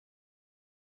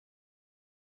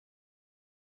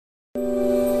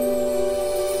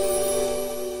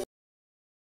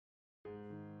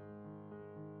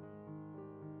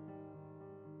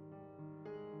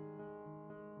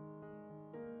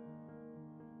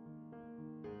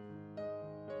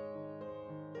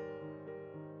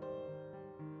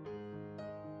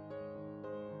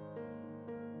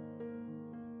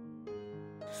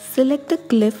Select the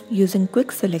cliff using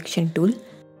Quick Selection tool.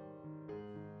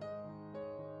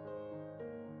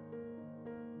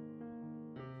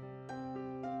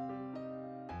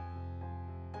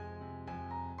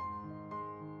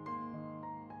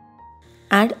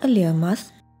 Add a layer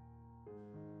mask.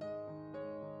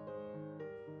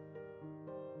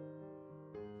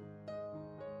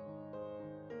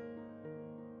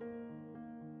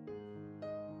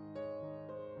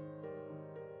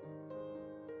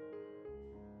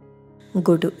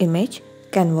 Go to Image,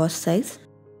 Canvas Size.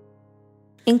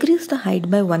 Increase the height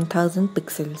by 1000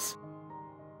 pixels.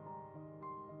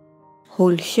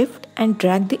 Hold Shift and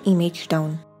drag the image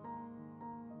down.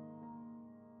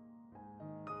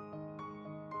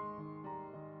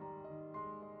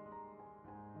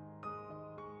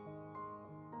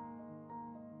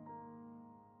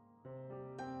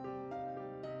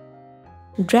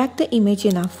 Drag the image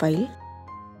in our file.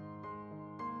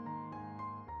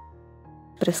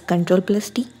 Press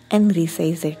Ctrl+T and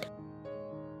resize it.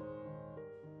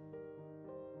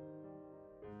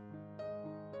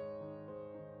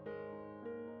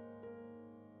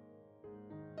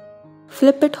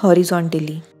 Flip it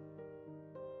horizontally.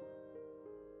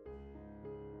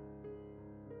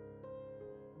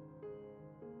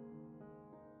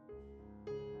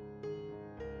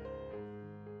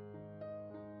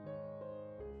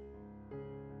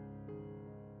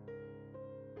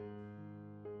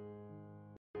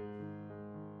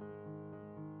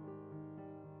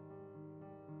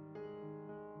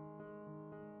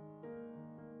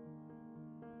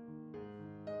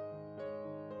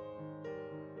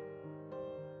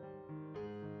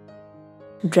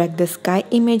 Drag the sky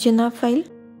image in our file.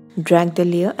 Drag the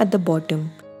layer at the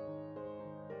bottom.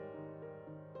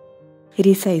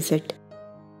 Resize it.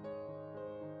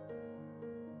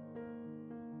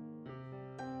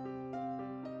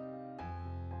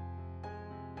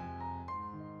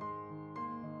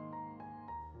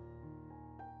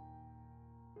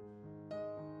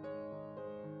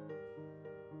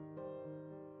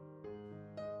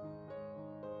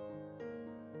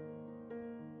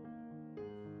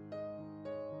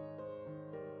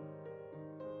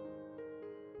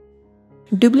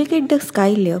 Duplicate the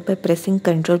sky layer by pressing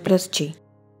Ctrl+J.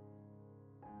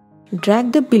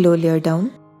 Drag the below layer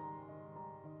down.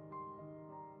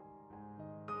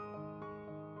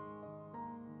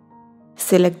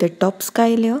 Select the top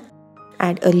sky layer,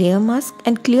 add a layer mask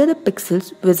and clear the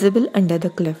pixels visible under the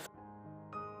cliff.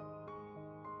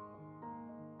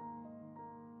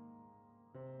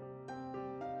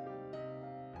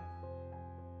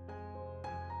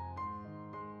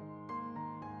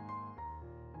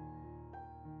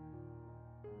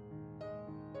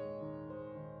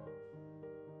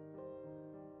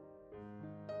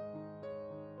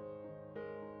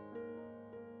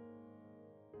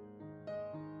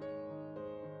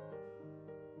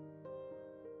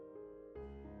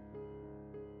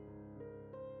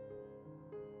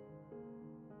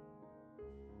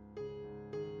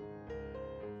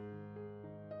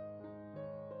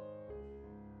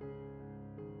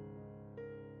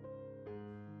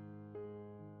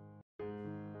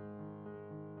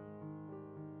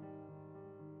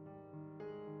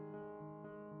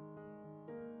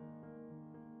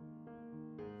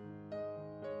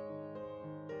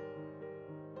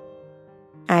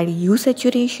 Add hue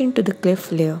saturation to the cliff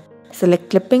layer. Select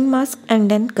clipping mask and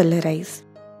then colorize.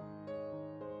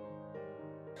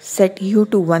 Set hue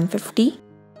to 150,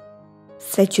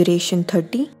 saturation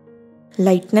 30,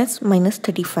 lightness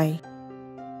 -35.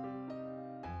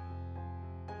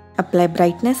 Apply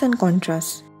brightness and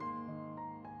contrast.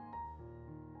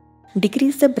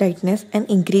 Decrease the brightness and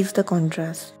increase the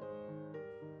contrast.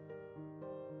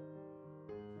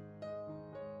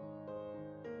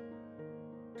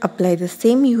 Apply the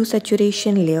same hue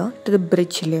saturation layer to the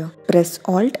bridge layer. Press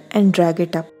Alt and drag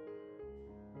it up.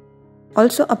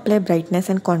 Also apply brightness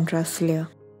and contrast layer.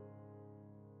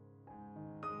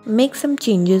 Make some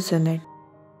changes in it.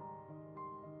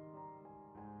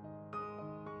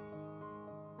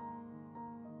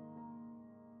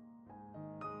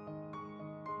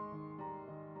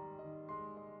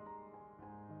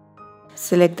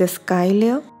 Select the sky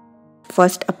layer.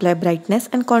 First apply brightness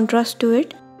and contrast to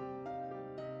it.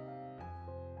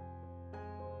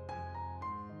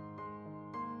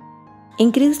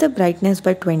 Increase the brightness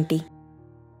by 20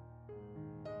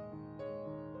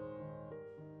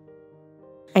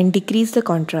 and decrease the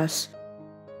contrast.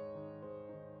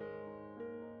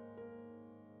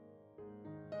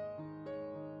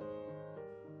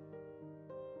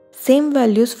 Same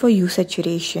values for hue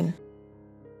saturation.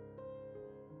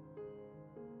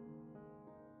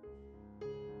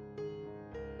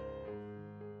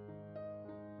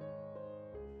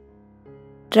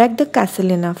 Drag the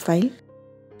castle in our file.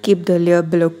 Keep the layer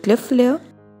below cliff layer.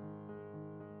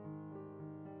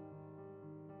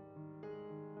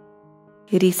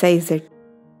 Resize it.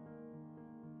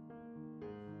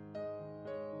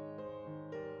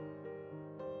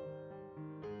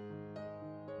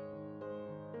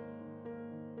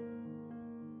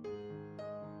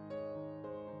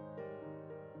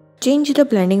 Change the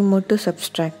blending mode to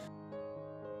subtract.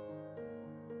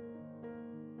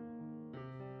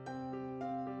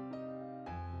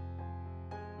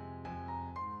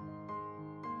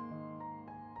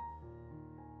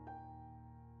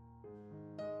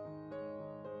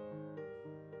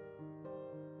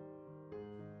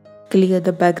 Clear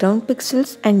the background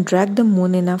pixels and drag the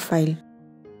moon in our file.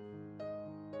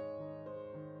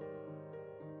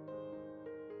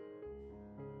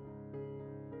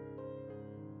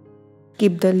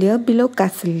 Keep the layer below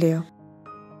castle layer.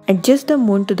 Adjust the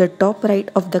moon to the top right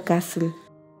of the castle.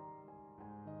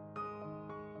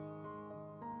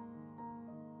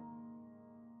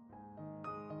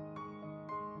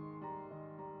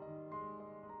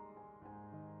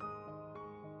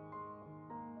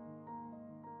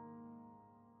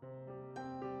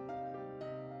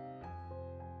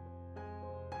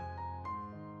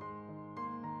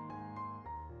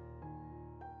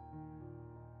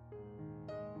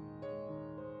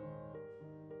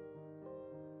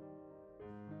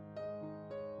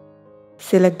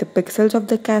 Select the pixels of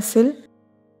the castle.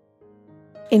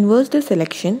 Inverse the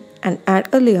selection and add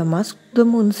a layer mask to the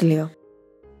moon's layer.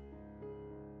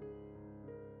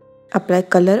 Apply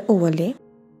color overlay,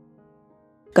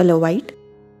 color white,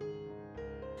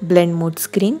 blend mode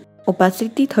screen,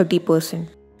 opacity 30%.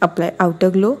 Apply outer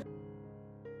glow,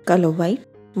 color white,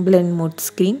 blend mode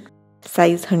screen,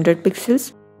 size 100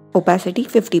 pixels, opacity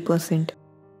 50%.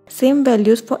 Same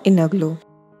values for inner glow.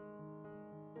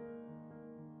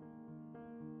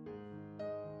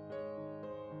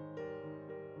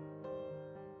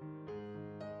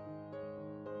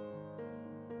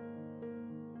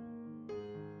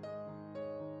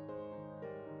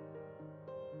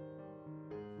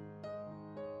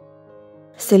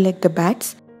 Select the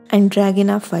bats and drag in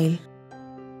our file.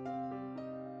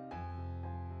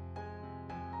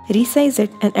 Resize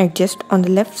it and adjust on the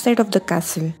left side of the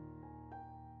castle.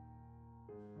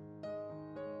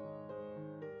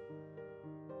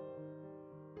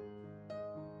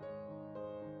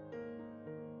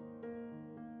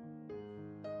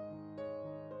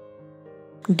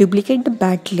 Duplicate the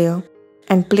bat layer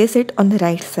and place it on the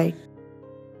right side.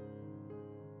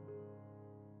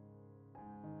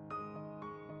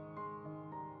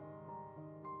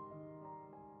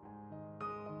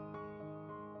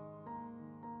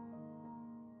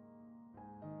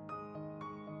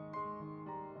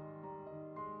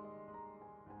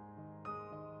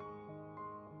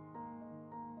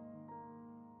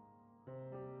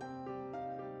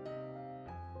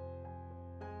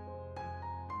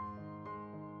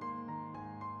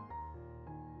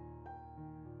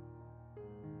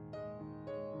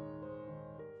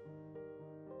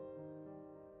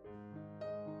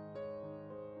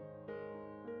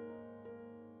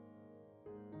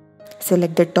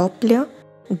 Select the top layer,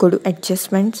 go to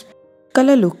Adjustments,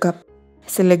 Color Lookup,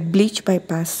 select Bleach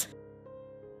Bypass.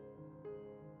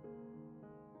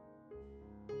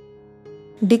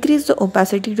 Decrease the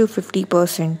opacity to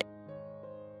 50%.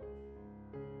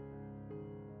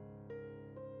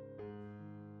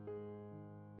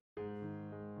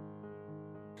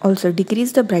 Also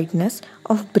decrease the brightness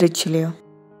of bridge layer.